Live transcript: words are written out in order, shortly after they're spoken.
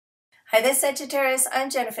Hi there, Sagittarius. I'm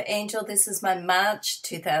Jennifer Angel. This is my March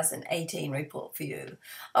 2018 report for you.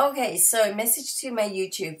 Okay, so message to my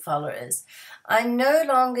YouTube followers. I'm no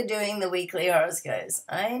longer doing the weekly horoscopes.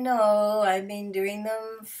 I know I've been doing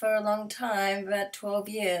them for a long time, about 12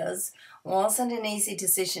 years. Wasn't an easy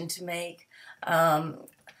decision to make.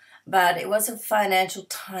 But it was a financial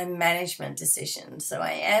time management decision. So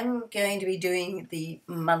I am going to be doing the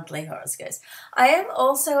monthly horoscopes. I am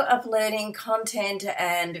also uploading content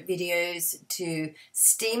and videos to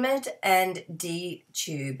Steemit and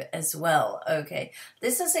DTube as well. Okay,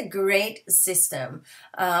 this is a great system.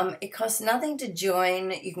 It costs nothing to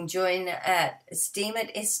join. You can join at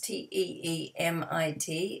Steemit,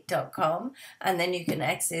 STEEMIT.com, and then you can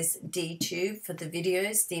access DTube for the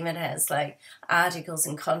videos. Steemit has like articles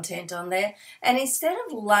and content on there, and instead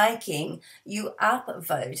of liking, you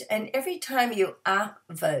upvote, and every time you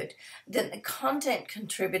upvote, then the content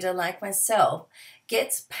contributor like myself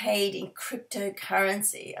gets paid in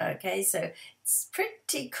cryptocurrency. Okay, so it's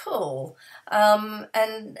pretty cool,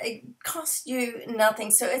 and it costs you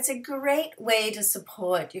nothing, so it's a great way to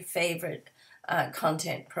support your favorite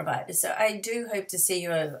content provider. So I do hope to see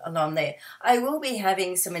you along there. I will be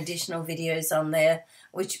having some additional videos on there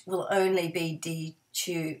which will only be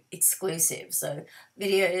DTube exclusive, so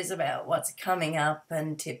videos about what's coming up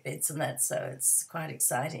and tidbits and that, so it's quite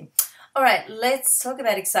exciting. All right, let's talk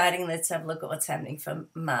about exciting. Let's have a look at what's happening for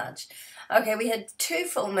March. Okay, we had two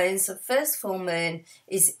full moons. The first full moon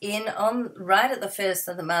is right at the first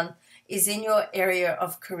of the month, is in your area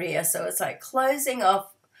of career, so it's like closing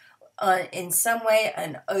off in some way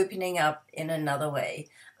and opening up in another way.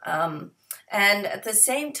 And at the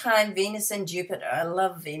same time, Venus and Jupiter, I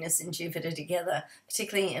love Venus and Jupiter together,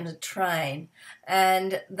 particularly in a trine.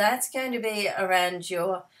 And that's going to be around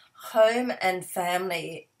your home and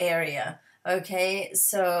family area. Okay,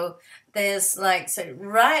 so there's so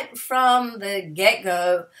right from the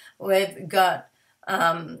get-go, we've got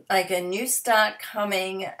like a new start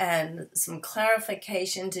coming and some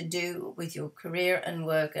clarification to do with your career and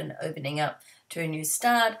work and opening up to a new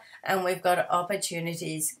start. And we've got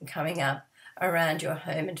opportunities coming up around your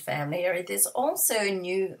home and family area. There's also a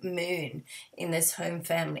new moon in this home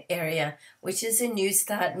family area, which is a new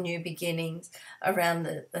start, new beginnings around on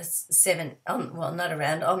the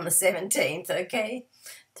 17th, okay?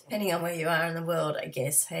 Depending on where you are in the world, I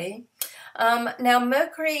guess, hey? Now,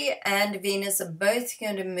 Mercury and Venus are both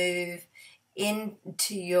going to move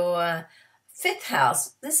into your 5th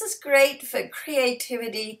house. This is great for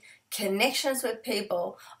creativity, connections with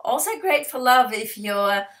people, also great for love if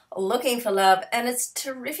you're looking for love, and it's a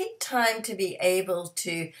terrific time to be able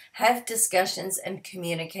to have discussions and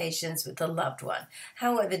communications with a loved one.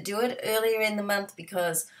 However, do it earlier in the month,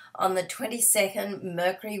 because on the 22nd,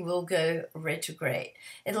 Mercury will go retrograde.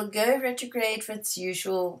 It'll go retrograde for its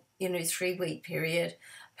usual 3-week period.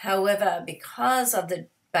 However, because of the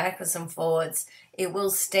backwards and forwards, it will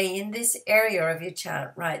stay in this area of your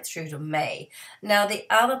chart right through to May. Now, the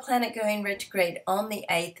other planet going retrograde on the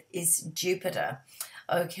 8th is Jupiter.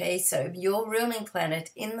 Okay, so your ruling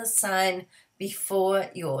planet in the sign before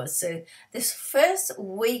yours. So this first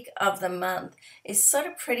week of the month is sort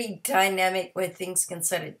of pretty dynamic, where things can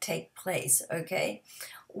sort of take place, okay?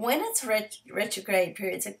 When it's retrograde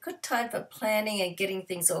period, it's a good time for planning and getting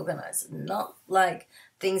things organized. Not like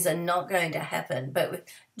things are not going to happen, but with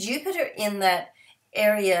Jupiter in that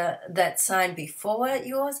area, that sign before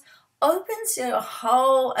yours, opens your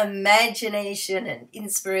whole imagination and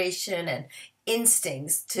inspiration and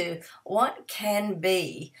instincts to what can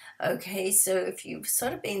be. Okay, so if you've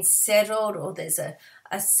sort of been settled, or there's a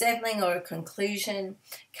settling or a conclusion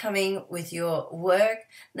coming with your work,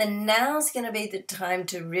 then now's going to be the time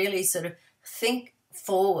to really sort of think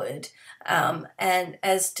forward and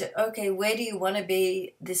as to, okay, where do you want to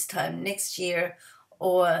be this time next year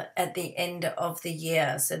or at the end of the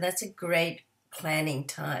year? So that's a great planning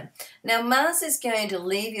time. Now, Mars is going to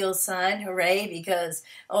leave your sign, hooray, because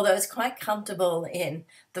although it's quite comfortable in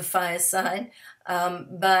the fire sign,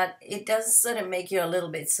 but it does sort of make you a little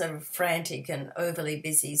bit sort of frantic and overly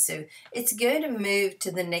busy. So it's going to move to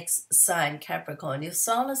the next sign, Capricorn, your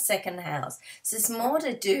solar 2nd house. So it's more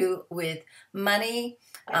to do with money.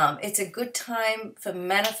 It's a good time for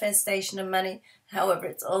manifestation of money. However,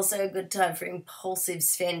 it's also a good time for impulsive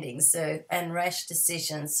spending, and rash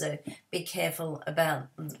decisions, so be careful about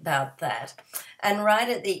that. And right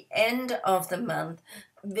at the end of the month,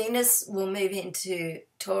 Venus will move into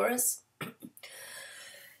Taurus.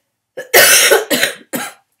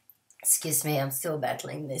 Excuse me, I'm still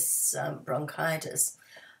battling this bronchitis.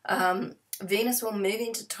 Venus will move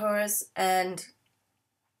into Taurus, and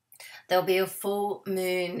there'll be a full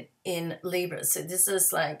moon in Libra. So this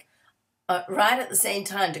is like right at the same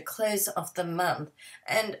time to close off the month.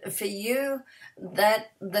 And for you,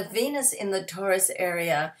 that the Venus in the Taurus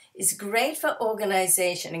area is great for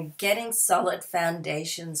organization and getting solid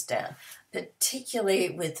foundations down, particularly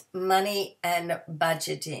with money and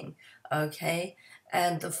budgeting, okay?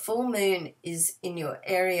 And the full moon is in your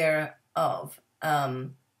area of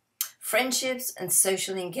friendships and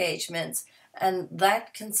social engagements, and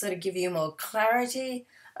that can sort of give you more clarity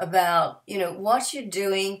about, what you're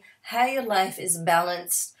doing, how your life is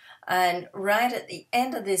balanced. And right at the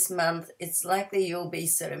end of this month, it's likely you'll be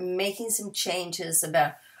sort of making some changes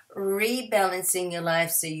about rebalancing your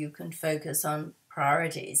life so you can focus on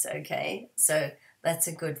priorities, okay? So that's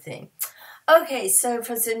a good thing. Okay, so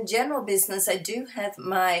for some general business, I do have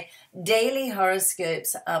my daily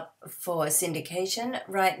horoscopes up for syndication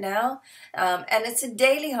right now. And it's a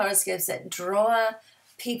daily horoscopes that draw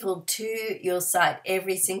people to your site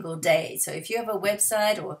every single day. So if you have a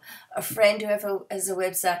website or a friend who has a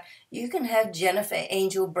website, you can have Jennifer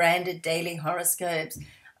Angel branded daily horoscopes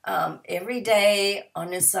every day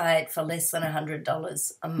on your site for less than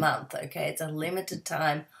 $100 a month. Okay, it's a limited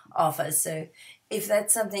time offer. So if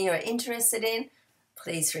that's something you're interested in,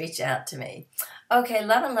 please reach out to me. Okay,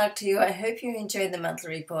 love and luck to you. I hope you enjoyed the monthly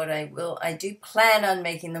report. I do plan on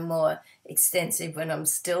making them more extensive when I'm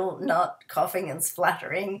still not coughing and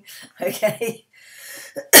spluttering. Okay.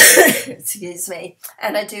 Excuse me.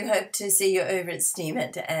 And I do hope to see you over at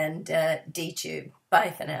Steemit and DTube.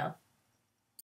 Bye for now.